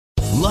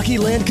Lucky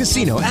Land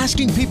Casino,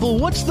 asking people,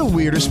 what's the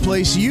weirdest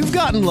place you've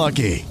gotten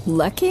lucky?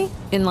 Lucky?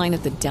 In line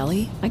at the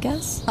deli, I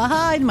guess?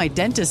 Aha, in my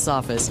dentist's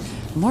office.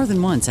 More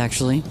than once,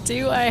 actually.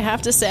 Do I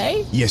have to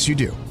say? Yes, you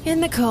do.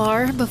 In the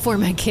car before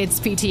my kids'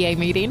 PTA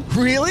meeting.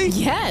 Really?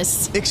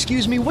 Yes.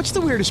 Excuse me, what's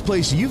the weirdest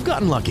place you've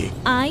gotten lucky?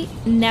 I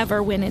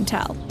never win and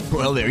tell.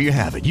 Well, there you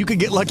have it. You can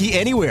get lucky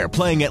anywhere,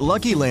 playing at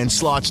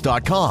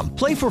LuckyLandSlots.com.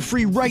 Play for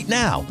free right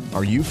now.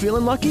 Are you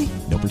feeling lucky?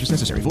 No purchase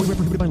necessary. Void where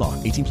prohibited by law.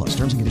 18 plus.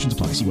 Terms and conditions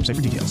apply. See website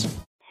for details.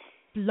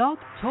 Blog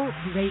Talk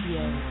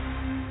Radio.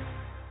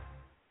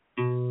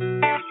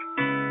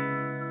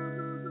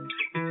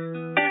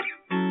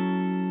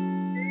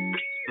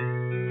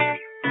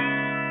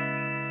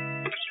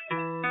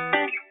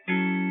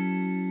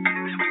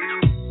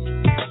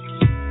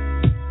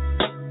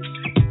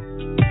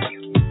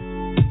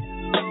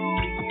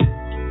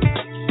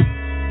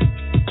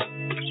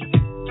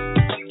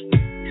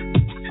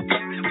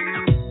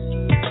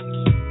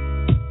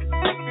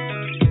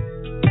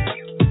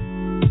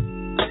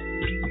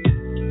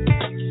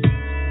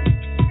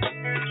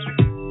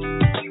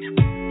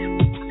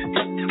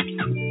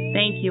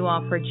 Thank you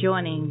all for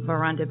joining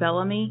Veranda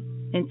Bellamy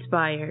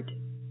Inspired.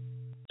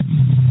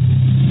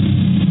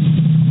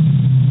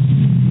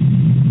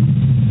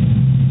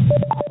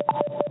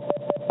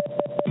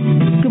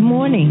 Good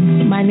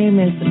morning. My name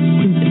is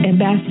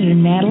Ambassador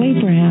Natalie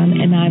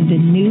Brown, and I'm the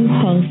new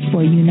host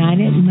for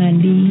United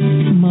Monday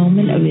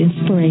Moment of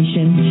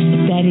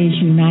Inspiration, that is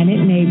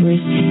United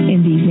Neighbors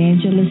in the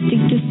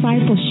Evangelistic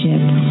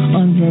Discipleship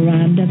on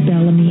Veranda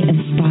Bellamy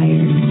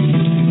Inspired.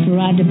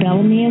 Veranda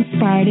Bellamy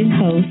Inspired and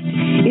Host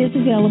is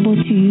available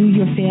to you,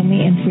 your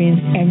family, and friends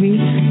every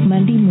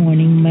Monday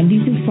morning, Monday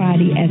through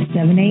Friday at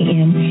 7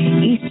 a.m.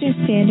 Eastern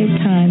Standard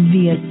Time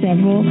via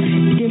several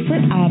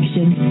different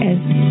options,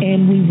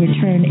 and we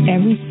return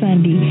every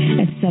Sunday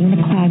at 7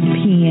 o'clock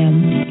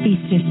p.m.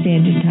 Eastern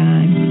Standard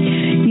Time.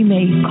 You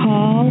may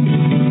call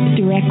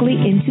directly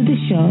into the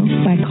show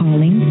by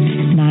calling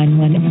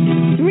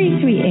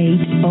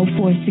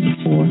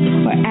 918-338-0464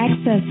 or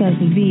access us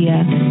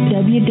via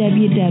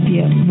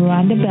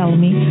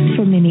www.verandabellamy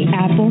from any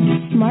Apple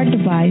smart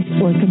device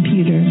or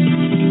computer.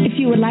 If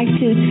you would like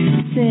to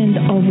send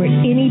over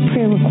any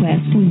prayer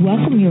requests, we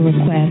welcome your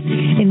requests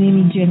and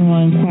any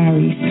general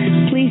inquiries.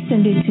 Please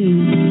send it to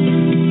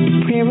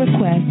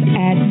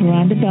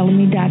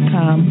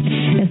prayerrequest@verandabellamy.com,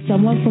 and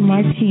someone from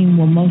our team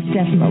will most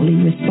definitely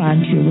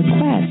respond to your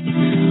request.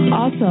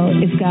 Also,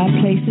 if God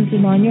places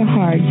it on your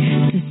heart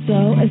to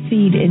sow a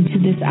seed into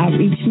this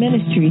outreach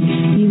ministry,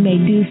 you may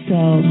do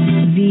so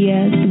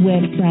via the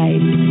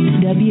website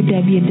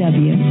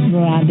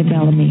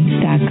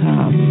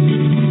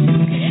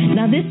www.verandabellamy.com.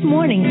 Now, this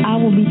morning, I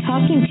will be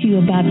talking to you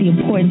about the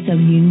importance of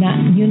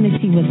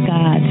unity with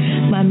God.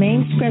 My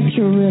main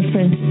scripture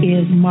reference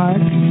is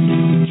Mark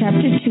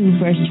chapter 2,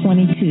 verse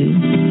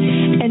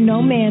 22. And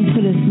no man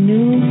putteth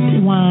new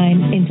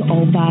wine into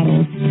old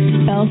bottles,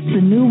 else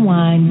the new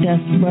wine doth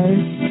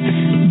burst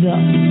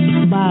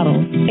the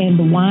bottles, and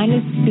the wine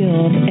is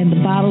spilled, and the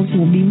bottles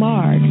will be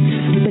marred.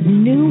 But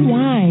new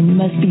wine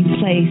must be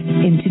placed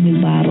into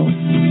new bottles.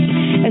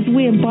 As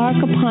we embark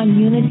upon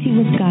unity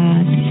with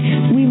God,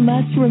 we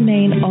must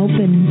remain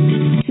open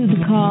to the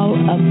call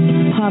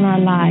upon our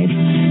life,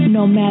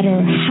 no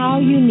matter how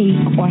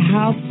unique or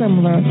how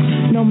similar,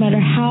 no matter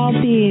how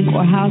big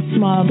or how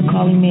small the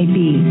calling may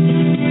be.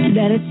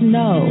 Let us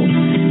know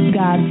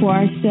God for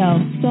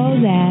ourselves so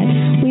that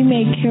we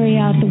may carry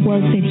out the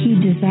work that He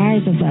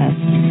desires of us.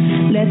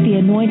 Let the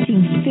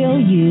anointing fill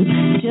you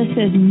just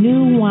as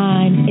new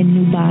wine in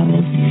new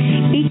bottles.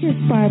 Each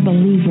inspired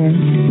believer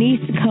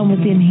needs to come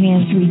within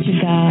hand's reach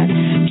of God,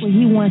 where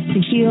He wants to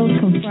heal,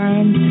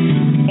 confirm,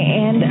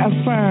 and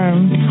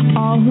affirm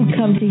all who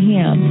come to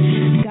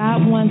Him.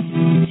 God wants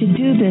to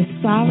do this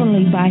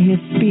sovereignly by His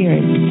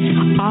Spirit.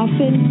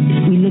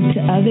 Often we look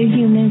to other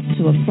humans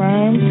to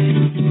affirm,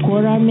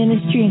 support our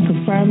ministry, and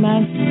confirm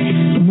us.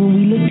 And when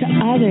we look to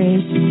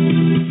others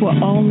for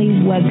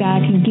only what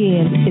God can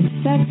give, it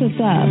sets us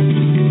up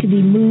to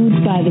be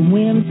moved by the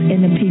whims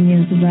and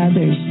opinions of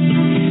others.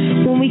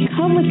 When we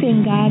come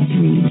within God's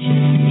reach,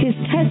 His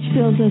touch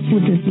fills us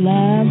with His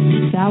love,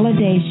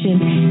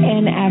 validation,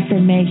 and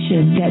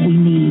affirmation that we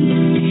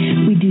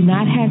need. We do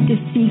not have to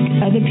seek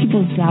other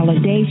people's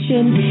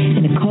validation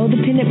in a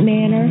codependent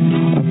manner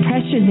or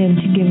pressure them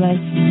to give us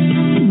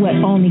what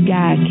only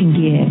God can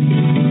give.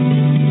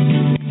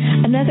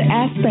 Another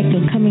aspect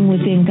of coming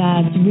within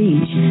God's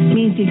reach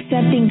means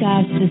accepting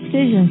God's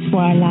decisions for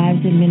our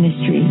lives and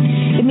ministry.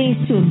 It means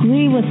to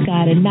agree with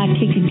God and not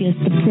kick against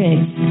the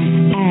pricks.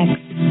 Acts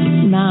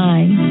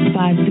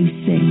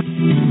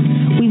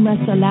 9:5-6. We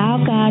must allow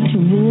God to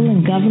rule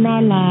and govern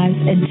our lives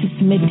and to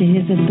submit to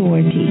His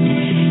authority.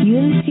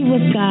 Unity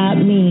with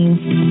God means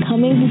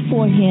coming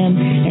before Him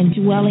and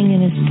dwelling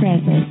in His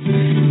presence,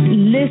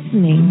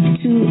 listening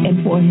to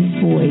and for His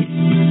voice.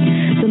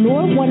 The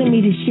Lord wanted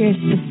me to share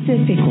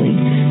specifically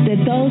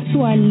that those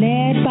who are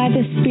led by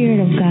the Spirit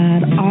of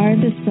God are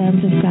the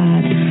sons of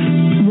God.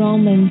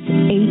 Romans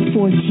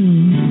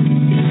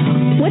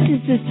 8:14. What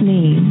does this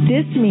mean?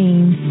 This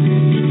means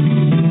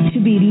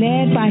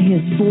by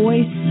his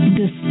voice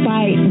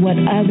despite what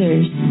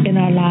others in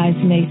our lives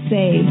may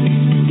say,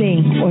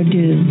 think, or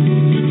do.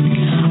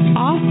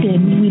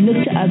 Often we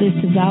look to others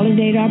to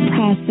validate our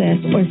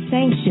process or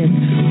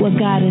sanction what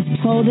God has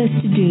told us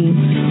to do,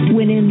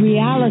 when in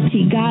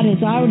reality God has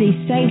already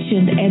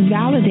sanctioned and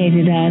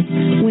validated us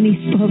when he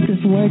spoke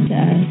his word to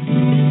us.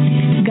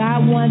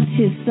 God wants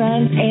his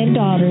sons and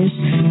daughters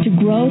to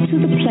grow to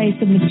the place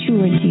of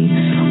maturity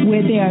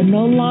where they are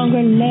no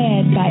longer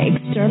led by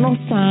external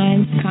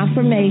signs,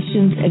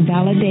 confirmations, and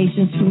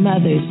validations from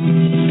others,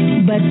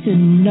 but to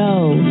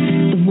know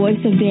the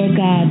voice of their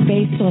God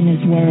based on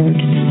his word.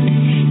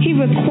 He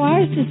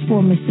requires this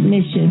form of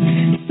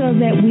submission so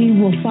that we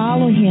will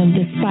follow him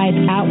despite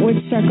outward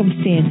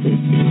circumstances.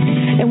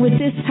 And with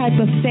this type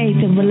of faith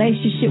and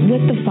relationship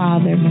with the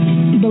Father,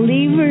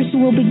 believers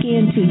will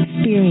begin to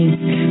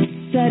experience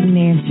sudden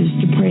answers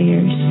to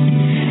prayers.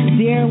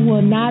 There will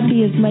not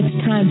be as much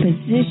time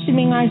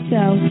positioning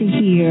ourselves to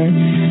hear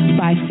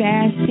by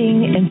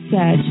fasting and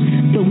such,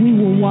 but we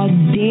will walk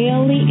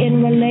daily in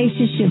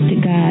relationship to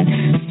God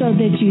so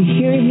that you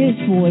hear his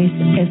voice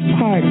as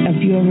part of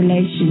your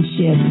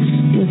relationship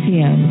with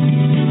him.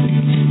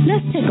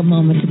 Let's take a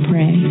moment to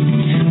pray.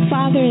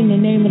 Father, in the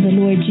name of the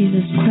Lord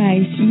Jesus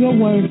Christ, your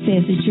word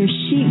says that your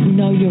sheep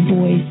know your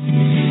voice,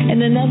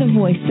 and another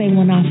voice they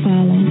will not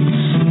follow.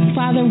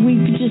 Father, we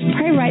just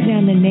pray right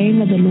now in the name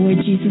of the Lord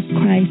Jesus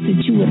Christ that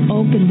you would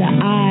open the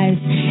eyes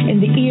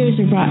and the ears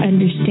of our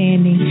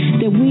understanding,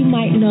 that we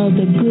might know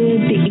the good,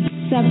 the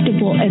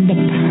acceptable, and the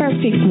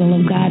perfect will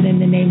of God in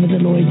the name of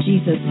the Lord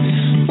Jesus.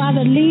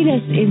 Father, lead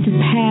us into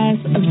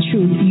paths of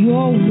truth.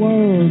 Your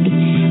word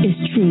is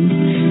truth.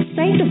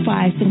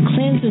 Sanctify us and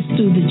cleanse us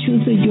through the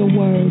truth of your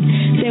word,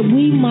 that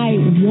we might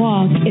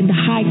walk in the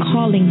high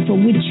calling for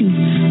which you've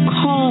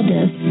called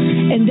us,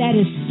 and that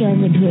is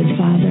servanthood,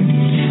 Father.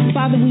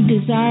 Father, we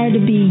desire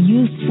to be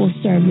useful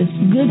servants,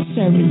 good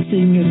servants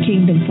in your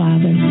kingdom,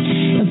 Father.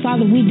 And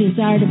Father, we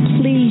desire to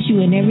please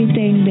you in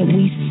everything that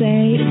we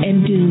say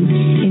and do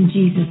in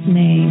Jesus'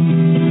 name.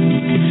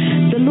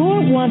 The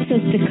Lord wants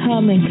us to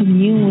come and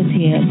commune with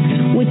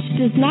him, which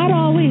does not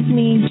always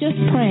mean just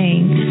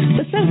praying,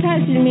 but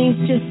sometimes it means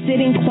just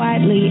sitting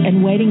quietly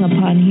and waiting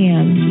upon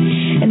him.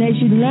 And as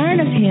you learn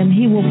of him,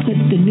 he will put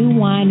the new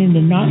wine in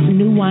the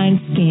new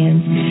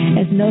wineskins,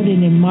 as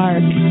noted in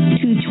Mark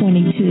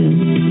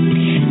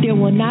 2:22. There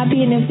will not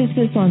be an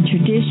emphasis on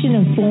tradition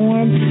and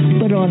form,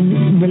 but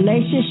on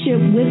relationship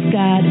with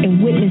God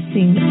and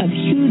witnessing of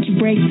huge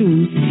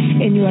breakthroughs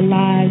in your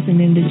lives and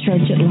in the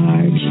church at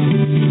large.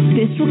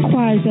 This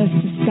requires us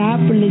to stop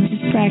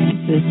religious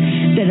practices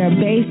that are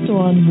based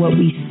on what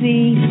we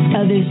see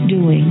others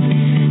doing.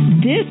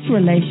 This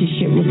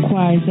relationship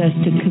requires us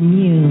to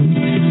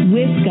commune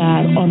with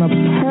God on a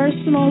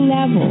personal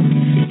level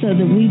so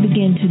that we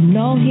begin to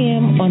know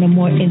him on a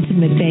more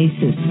intimate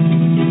basis.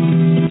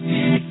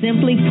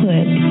 Simply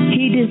put,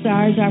 he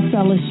desires our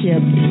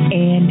fellowship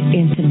and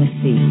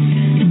intimacy.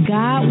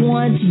 God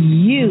wants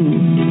you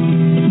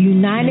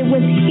united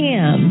with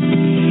him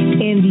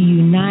in the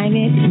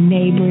united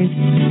neighbors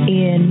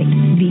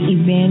in the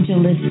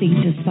evangelistic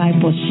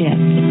discipleship.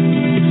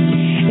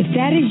 If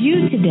that is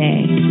you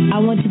today, I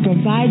want to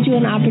provide you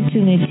an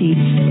opportunity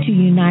to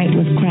unite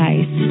with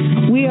Christ.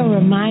 We are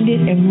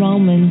reminded in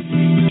Romans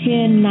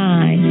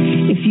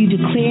 10:9, if you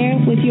declare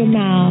with your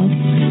mouth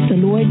the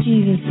Lord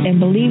Jesus and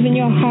believe in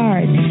your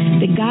heart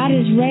that God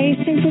has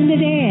raised him from the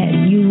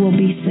dead, you will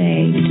be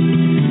saved.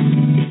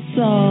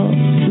 So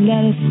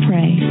let us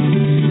pray.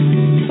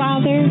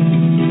 Father,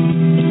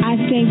 I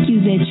thank you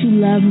that you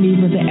love me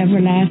with an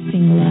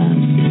everlasting love.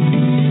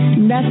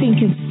 Nothing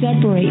can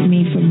separate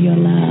me from your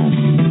love,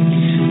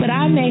 but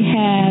I may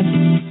have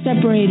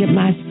separated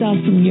myself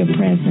from your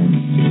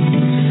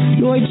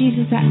presence. Lord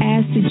Jesus, I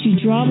ask that you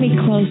draw me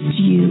close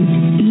to you.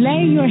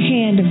 Lay your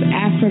hand of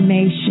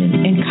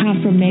affirmation and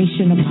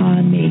confirmation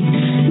upon me.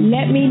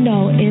 Let me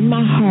know in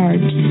my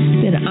heart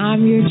that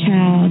I'm your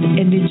child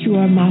and that you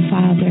are my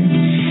Father,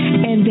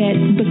 and that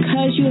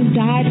because you have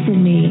died for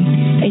me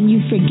and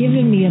you've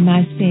forgiven me of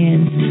my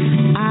sins,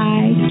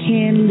 I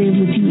can live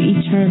with you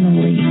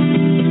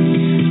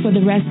eternally for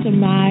the rest of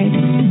my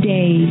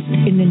days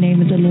in the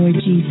name of the Lord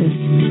Jesus.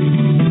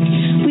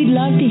 We'd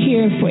love to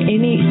hear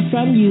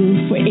from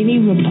you for any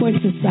reports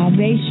of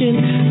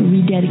salvation,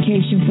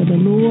 rededication for the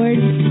Lord,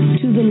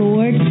 to the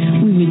Lord.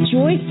 We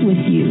rejoice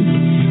with you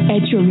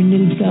at your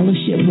renewed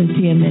fellowship with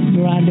him at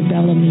Veranda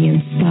Bellamy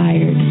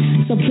Inspired.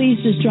 So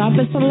please just drop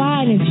us a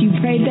line if you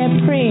prayed that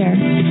prayer,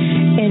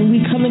 and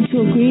we come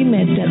into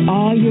agreement that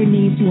all your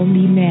needs will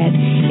be met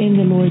in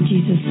the Lord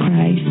Jesus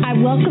Christ. I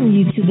welcome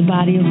you to the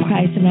body of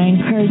Christ, and I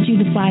encourage you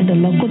to find a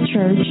local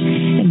church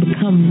and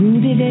become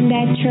rooted in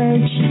that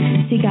church.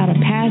 Seek out a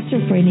pastor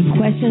pastor for any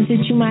questions that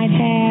you might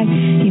have.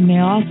 You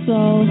may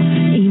also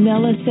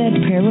email us at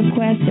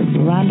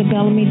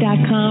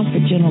prayerrequests@verondabellamy.com for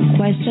general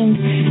questions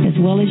as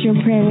well as your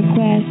prayer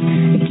requests.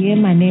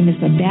 Again, my name is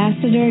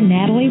Ambassador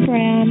Natalie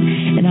Brown,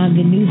 and I'm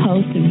the new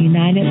host of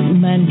United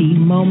Monday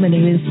Moment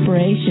of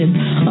Inspiration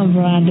on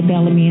Veronda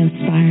Bellamy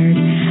Inspired.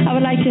 I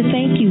would like to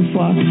thank you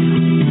for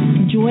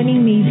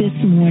joining me this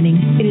morning.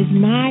 It is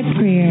my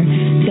prayer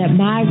that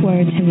my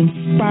words have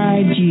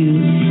inspired you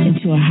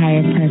into a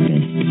higher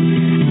purpose.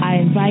 I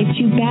invite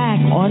you back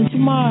on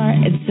tomorrow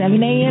at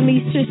 7 a.m.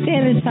 Eastern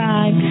Standard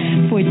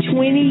Time for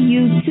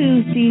 20U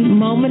Tuesday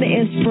Moment of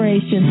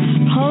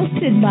Inspiration,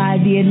 hosted by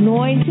the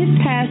anointed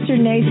Pastor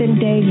Nathan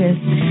Davis.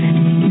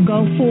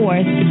 Go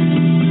forth,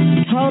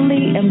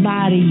 totally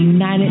embody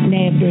united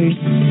neighbors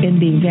in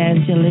the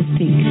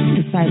evangelistic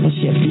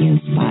discipleship. Be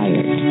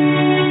inspired.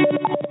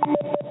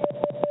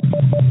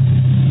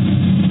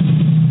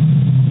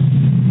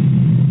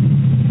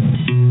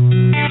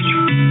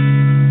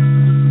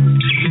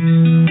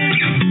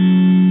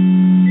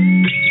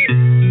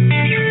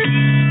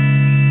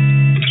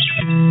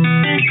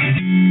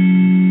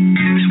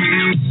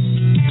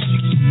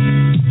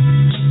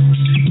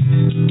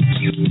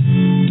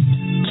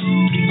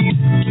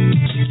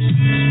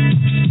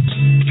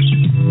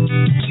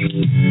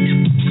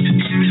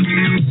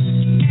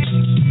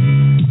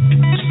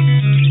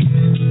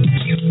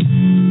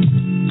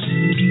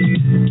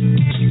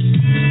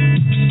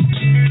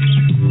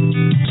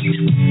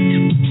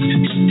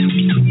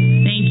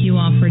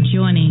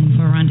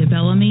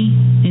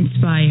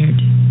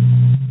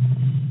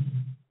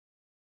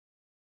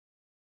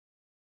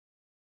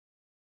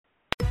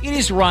 It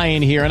is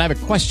Ryan here, and I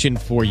have a question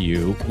for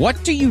you.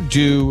 What do you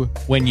do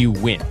when you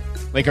win?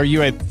 Like, are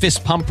you a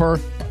fist pumper,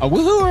 a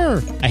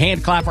woohooer, a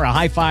hand clapper, a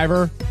high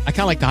fiver? I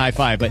kind of like the high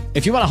five, but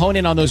if you want to hone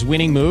in on those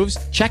winning moves,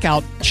 check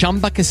out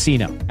Chumba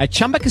Casino. At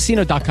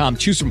ChumbaCasino.com,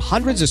 choose from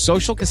hundreds of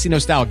social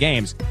casino-style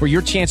games for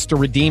your chance to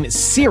redeem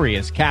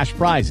serious cash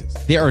prizes.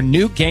 There are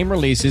new game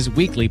releases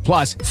weekly,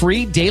 plus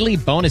free daily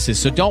bonuses.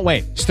 So don't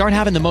wait. Start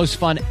having the most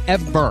fun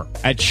ever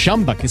at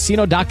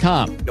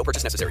ChumbaCasino.com. No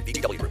purchase necessary.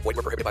 VGW Group. Void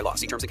where prohibited by law.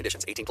 See terms and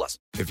conditions. 18+.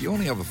 If you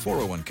only have a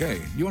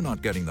 401k, you're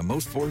not getting the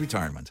most for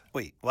retirement.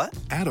 Wait, what?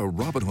 Add a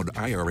Robinhood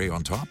IRA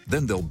on top,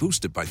 then they'll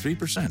boost it by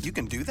 3%. You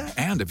can do that?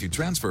 And if you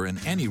transfer in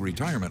any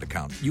retirement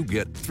account, you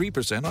get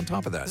 3% on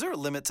top of that. Is there a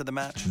limit to the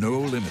match? No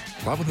limit.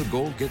 Robinhood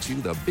Gold gets you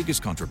the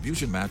biggest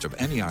contribution match of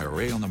any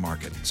IRA on the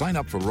market. Sign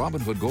up for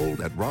Robinhood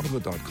Gold at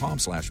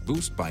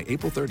Robinhood.com/boost by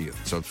April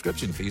 30th.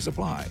 Subscription fees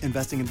apply.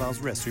 Investing involves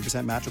risk.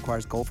 3% match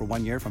requires gold for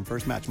 1 year from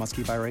first match. Must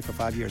keep IRA for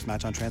 5 years.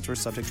 Match on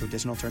transfers subject to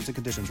additional terms and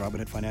conditions.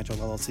 Robinhood Financial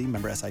LLC,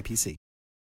 member SIPC.